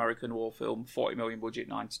generic American war film, 40 million budget,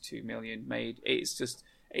 92 million made. It is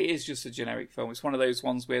just a generic film. It's one of those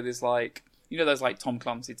ones where there's like, you know, those like Tom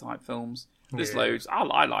Clancy type films. There's loads. I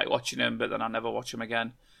like watching them, but then I never watch them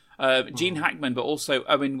again. Gene Hackman, but also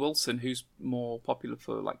Owen Wilson, who's more popular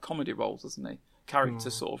for like comedy roles, isn't he? Character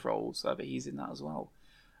sort of roles, but he's in that as well.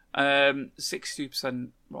 62%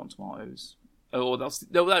 Rotten Tomatoes. Oh, no.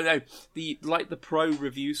 The pro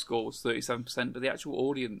review score was 37%, but the actual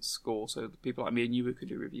audience score, so the people like me and you who could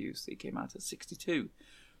do reviews, it came out at 62.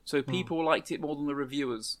 So people liked it more than the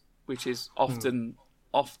reviewers, which is often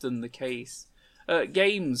the case.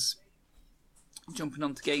 Games. Jumping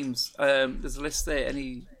onto games. There's a list there.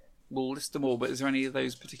 Any we'll list them all. But is there any of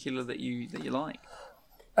those particular that you like?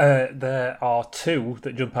 There are two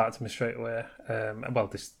that jump out to me straight away.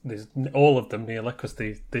 There's all of them nearly, because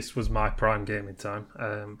this was my prime gaming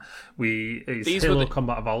time. It's Halo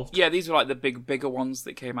Combat Evolved. Yeah, these were like the bigger ones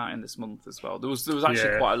that came out in this month as well. There was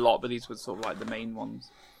actually quite a lot, but these were sort of like the main ones.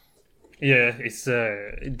 Yeah,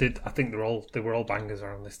 I think they were all bangers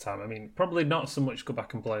around this time. I mean, probably not so much go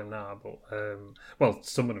back and play them now, but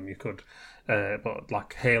some of them you could. But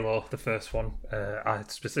like Halo, the first one, I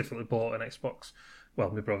had specifically bought an Xbox. Well,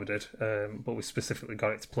 my brother did, but we specifically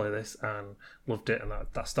got it to play this and loved it, and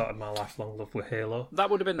that started my lifelong love with Halo. That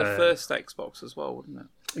would have been the first Xbox as well, wouldn't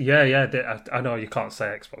it? Yeah. I know you can't say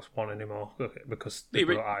Xbox One anymore because they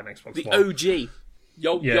brought out an Xbox One. The OG.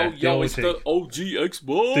 Yo, it's the OG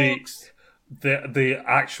Xbox. The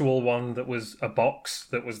actual one that was a box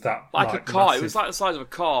that was that like a car. Massive. It was like the size of a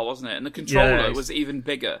car, wasn't it? And the controller was even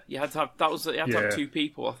bigger. You had to have two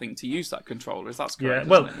people, I think, to use that controller. Is that correct? Yeah.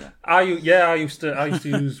 Well, I used to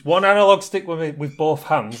use one analog stick with both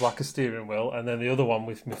hands like a steering wheel, and then the other one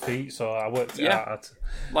with my feet. So I worked it out.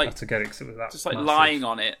 I had to get it because it was that just like massive. Lying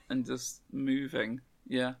on it and just moving.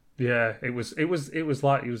 Yeah. Yeah. It was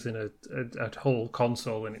like using a whole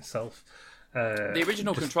console in itself. The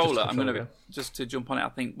original controller, I'm going to just to jump on it, I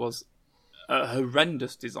think was a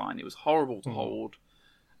horrendous design. It was horrible to hold.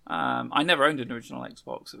 I never owned an original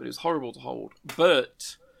Xbox, but it was horrible to hold.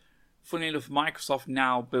 But, funny enough, Microsoft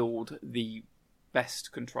now build the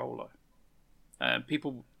best controller. There are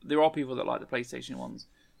people that like the PlayStation ones,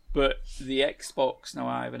 but the Xbox, now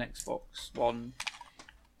I have an Xbox One.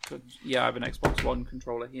 Yeah, I have an Xbox One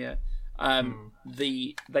controller here.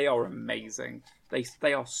 They are amazing.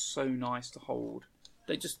 They are so nice to hold.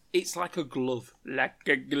 It's like a glove.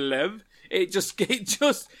 It's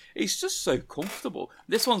just so comfortable.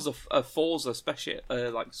 This one's a Forza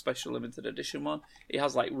special limited edition one. It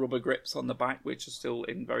has like rubber grips on the back, which are still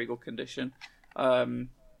in very good condition.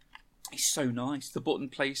 It's so nice. The button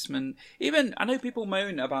placement. Even I know people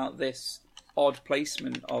moan about this odd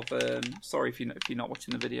placement of. Sorry if you're not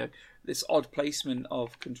watching the video. This odd placement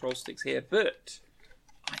of control sticks here, but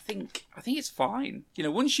I think it's fine. You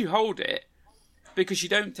know, once you hold it, because you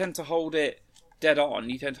don't tend to hold it dead on,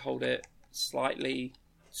 you tend to hold it slightly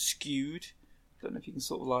skewed. Don't know if you can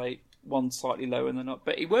sort of like one slightly lower than up,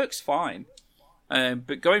 but it works fine.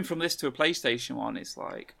 But going from this to a PlayStation one, it's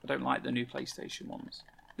like I don't like the new PlayStation ones.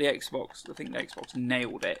 The Xbox, I think the Xbox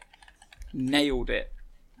nailed it.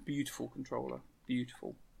 Beautiful controller,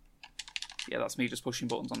 beautiful. Yeah, that's me just pushing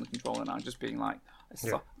buttons on the controller now, just being like,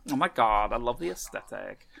 oh my god, I love the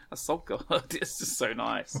aesthetic. That's so good. It's just so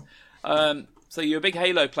nice. So you're a big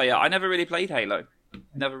Halo player. I never really played Halo.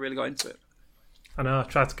 Never really got into it. I know, I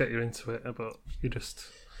tried to get you into it, but you just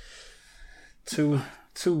too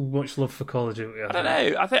much love for Call of Duty. I don't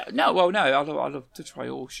know. I love to try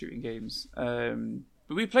all shooting games.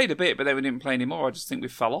 But we played a bit, but then we didn't play anymore. I just think we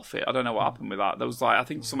fell off it. I don't know what happened with that. There was like, I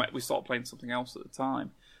think we started playing something else at the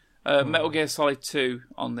time. Metal Gear Solid 2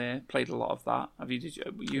 on there. Played a lot of that. Have you? Did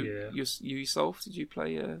you yourself? Did you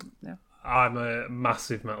play? Yeah. I'm a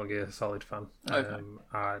massive Metal Gear Solid fan. Okay.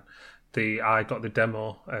 I got the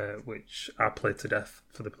demo, which I played to death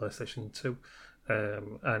for the PlayStation 2.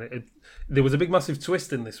 And there was a big massive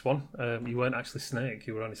twist in this one. You weren't actually Snake;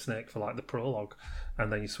 you were only Snake for like the prologue,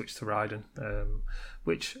 and then you switched to Raiden,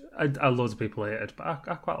 which loads of people hated, but I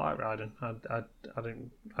quite like Raiden. I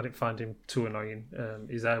didn't find him too annoying.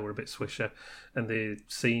 His hair were a bit swisher, and the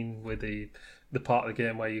scene with the part of the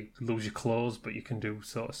game where you lose your clothes, but you can do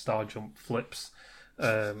sort of star jump flips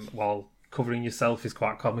while covering yourself is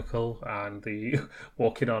quite comical, and the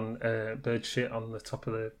walking on bird shit on the top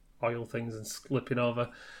of the oil things and slipping over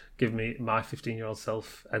give me my 15-year-old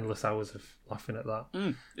self endless hours of laughing at that.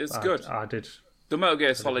 It's good. I did. The Metal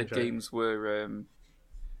Gear Solid games were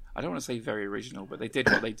I don't want to say very original, but they did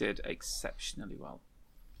what they did exceptionally well.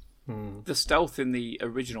 The stealth in the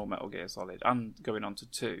original Metal Gear Solid and going on to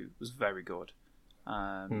 2 was very good.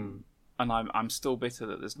 And I'm still bitter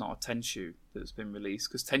that there's not a Tenchu that's been released,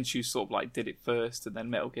 because Tenchu sort of like did it first, and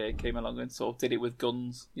then Metal Gear came along and sort of did it with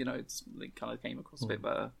guns. You know, it kind of came across a bit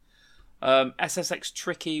better. SSX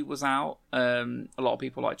Tricky was out. A lot of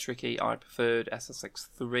people like Tricky. I preferred SSX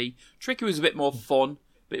 3. Tricky was a bit more fun, a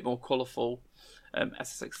bit more colourful.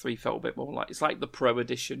 SSX 3 felt a bit more like, it's like the Pro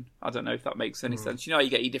Edition. I don't know if that makes any sense. You know how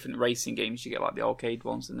you get your different racing games, you get like the arcade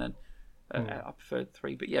ones, and then I preferred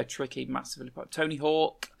 3. But yeah, Tricky, massively. Tony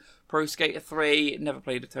Hawk, Pro Skater 3. Never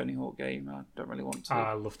played a Tony Hawk game. I don't really want to.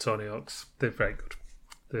 I love Tony Hawks. They're very good.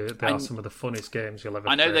 They are some of the funniest games you'll ever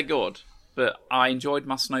play. I know they're good, but I enjoyed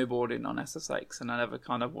my snowboarding on SSX, and I never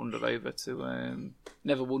kind of wandered over to the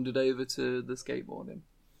skateboarding.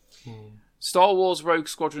 Star Wars Rogue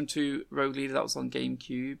Squadron 2 Rogue Leader, that was on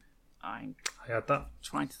GameCube. I had that.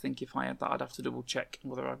 Trying to think if I had that. I'd have to double check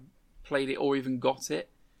whether I played it or even got it.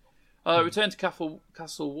 Return to Castle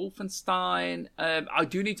Wolfenstein. I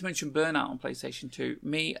do need to mention Burnout on PlayStation 2.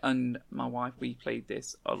 Me and my wife, we played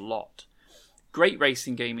this a lot. Great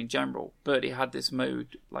racing game in general, but it had this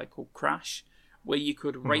mode called Crash, where you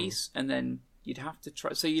could race and then you'd have to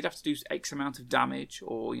try. So you'd have to do X amount of damage,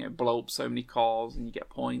 or blow up so many cars, and you get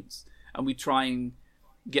points. And we try and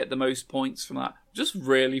get the most points from that. Just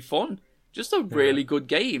really fun. Just a really good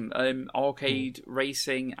game. Arcade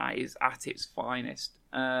racing is at its finest.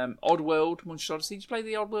 Oddworld, Munch's Odyssey. Did you play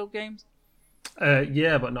the Oddworld games?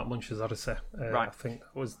 Yeah, but not Munch's Odyssey. Right. I think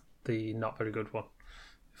that was the not very good one,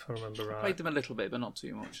 if I remember right. I played them a little bit, but not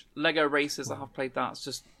too much. Lego Racers, I have played that. It's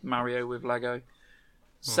just Mario with Lego.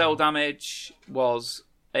 Cell Damage was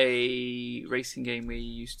a racing game where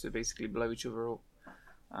you used to basically blow each other up.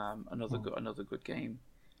 Another good game.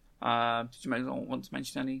 Did you want to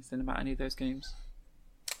mention anything about any of those games?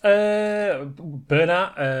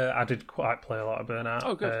 Burnout. I did quite play a lot of Burnout.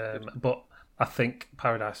 Oh, good. But I think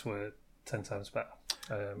Paradise were 10 times better.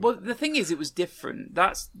 Well, the thing is, it was different.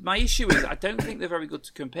 That's my issue. Is I don't think they're very good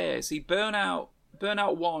to compare. See, Burnout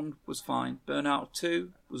 1 was fine. Burnout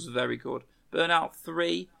 2 was very good. Burnout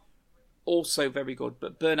 3 also very good.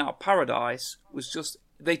 But Burnout Paradise was just,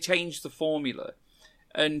 they changed the formula.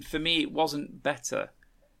 And for me, it wasn't better.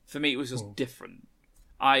 For me, it was just different.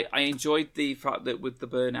 I enjoyed the fact that with the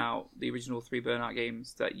Burnout, the original 3 Burnout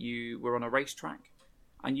games, that you were on a racetrack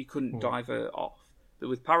and you couldn't divert off. But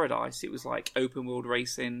with Paradise, it was like open world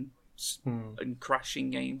racing and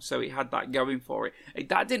crashing games, so it had that going for it.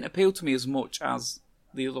 That didn't appeal to me as much as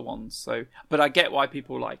the other ones. So, but I get why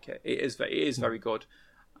people like it. It is very good.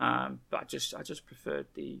 But I just preferred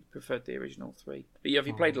the original 3. But have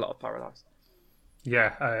you played a lot of Paradise?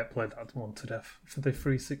 Yeah, I played that one to death for the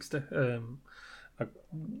 360. The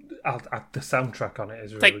soundtrack on it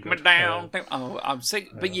is really good. Take me down. I'm sick.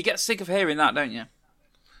 But you get sick of hearing that, don't you?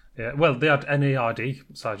 Yeah, well, they had NERD,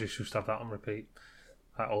 so I just used to have that on repeat.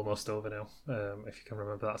 Almost Over Now, if you can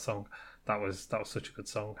remember that song. That was such a good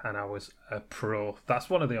song, and I was a pro.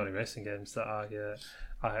 That's one of the only racing games that I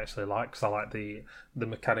actually like, because I like the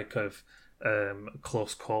mechanic of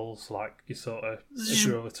close calls, like you sort of, if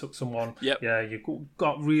you overtook someone, you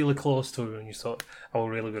got really close to them, and you sort of, I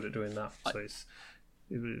was really good at doing that. So it's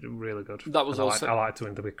really good. That was I like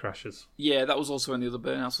doing the big crashes. Yeah, that was also in the other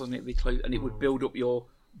Burnouts, wasn't it? And it would build up your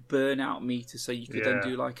burnout meter, so you could then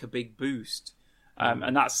do like a big boost.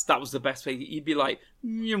 And that was the best way. You'd be like,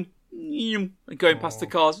 and going past the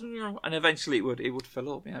cars, and eventually it would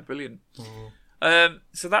fill up. Yeah, brilliant.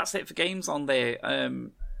 So that's it for games on there.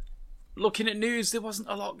 Looking at news, there wasn't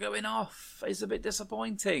a lot going off. It's a bit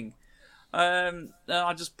disappointing.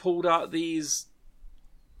 I just pulled out these.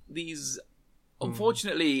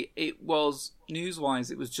 Unfortunately, it was news-wise.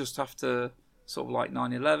 It was just after sort of like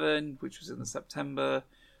 9/11, which was in the September.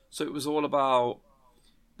 So it was all about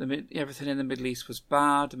everything in the Middle East was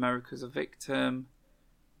bad. America's a victim.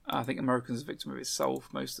 I think America's a victim of itself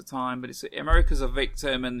most of the time, but it's America's a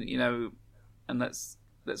victim, and and let's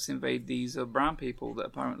invade these brown people that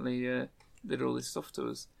apparently did all this stuff to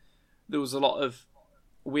us. There was a lot of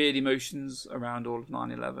weird emotions around all of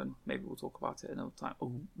 9/11. Maybe we'll talk about it another time.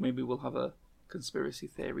 Oh, maybe we'll have a conspiracy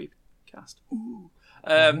theory cast.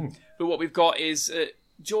 But what we've got is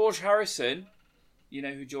George Harrison. You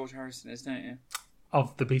know who George Harrison is, don't you?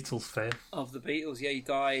 Of the Beatles fame. Of the Beatles, yeah. He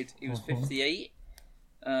died. He was 58. He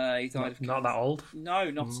died of cancer. Not that old? No,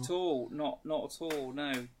 not at all. Not at all.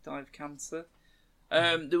 No, died of cancer.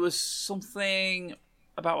 There was something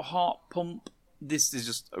about a heart pump. This is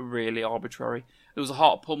just really arbitrary. There was a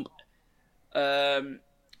heart pump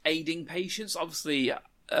aiding patients. Obviously,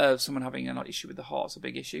 someone having an issue with the heart's a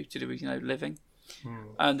big issue to do with living.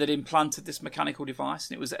 And they'd implanted this mechanical device,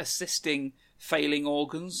 and it was assisting failing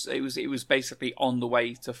organs. It was basically on the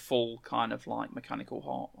way to full kind of like mechanical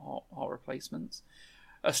heart replacements.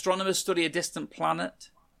 Astronomers study a distant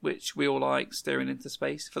planet, which we all like, staring into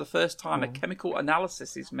space. For the first time, a chemical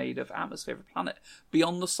analysis is made of atmosphere of a planet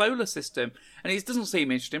beyond the solar system. And it doesn't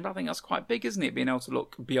seem interesting, but I think that's quite big, isn't it? Being able to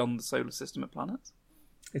look beyond the solar system at planets.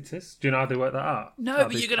 It is. Do you know how they work that out? No,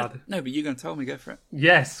 but you're gonna tell me. Go for it.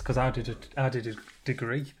 Yes, because I did a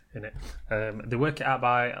degree in it. They work it out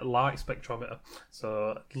by light spectrometer.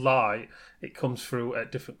 So light, it comes through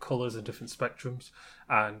at different colours and different spectrums,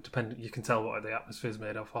 and you can tell what the atmosphere is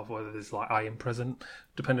made of whether there's like iron present,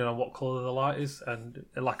 depending on what colour the light is. And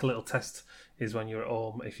like a little test is when you're at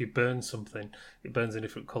home, if you burn something, it burns in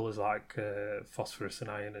different colours, like phosphorus and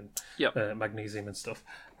iron and magnesium and stuff.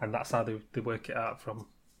 And that's how they work it out from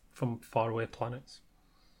from faraway planets.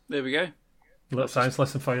 There we go. A little science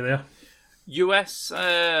lesson for you there.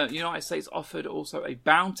 United States offered also a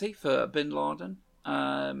bounty for bin Laden.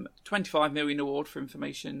 25 million award for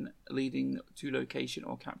information leading to location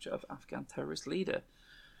or capture of Afghan terrorist leader.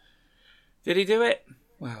 Did he do it?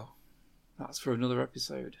 Well, that's for another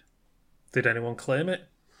episode. Did anyone claim it?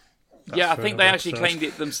 I think they actually claimed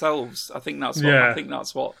it themselves. I think that's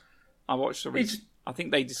what I watched. I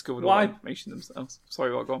think they discovered all the information themselves.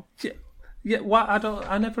 Sorry, what? Go on. Yeah. Why?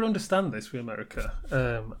 I never understand this with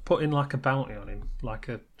America. Putting like a bounty on him, like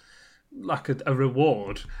a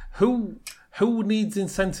reward. Who needs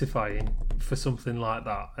incentivizing for something like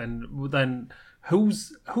that? And then who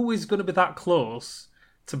is going to be that close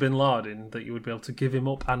to bin Laden that you would be able to give him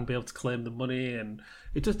up and be able to claim the money? And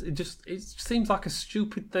it seems like a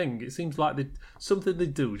stupid thing. It seems like something they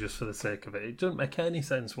do just for the sake of it. It doesn't make any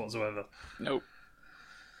sense whatsoever. Nope.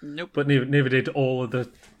 But neither did all of the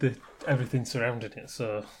everything surrounding it.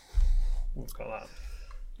 So we've got that.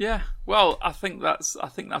 Yeah. Well, I think that's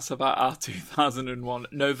about our 2001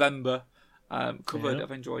 November covered. Yeah.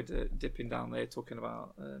 I've enjoyed dipping down there, talking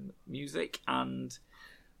about music and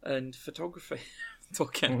photography.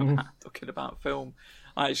 talking about film.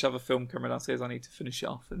 I actually have a film camera downstairs. I need to finish it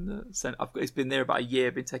off and send. It's been there about a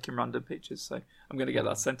year. Been taking random pictures, so I'm going to get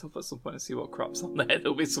that sent off at some point and see what crap's on there.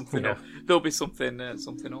 There'll be something. Yeah. There'll be something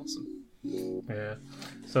awesome. Yeah.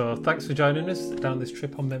 So thanks for joining us down this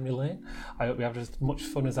trip on memory lane. I hope you have as much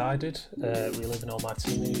fun as I did reliving all my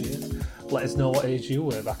teenage years. Let us know what age you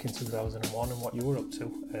were back in 2001 and what you were up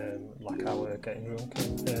to. Like I were getting drunk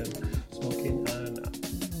and smoking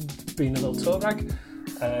and being a little toe rag.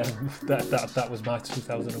 That was my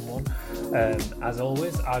 2001. As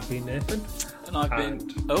always, I've been Nathan. And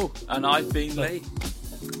I've been Lee.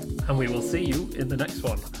 And we will see you in the next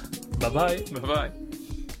one. Bye-bye. Bye-bye.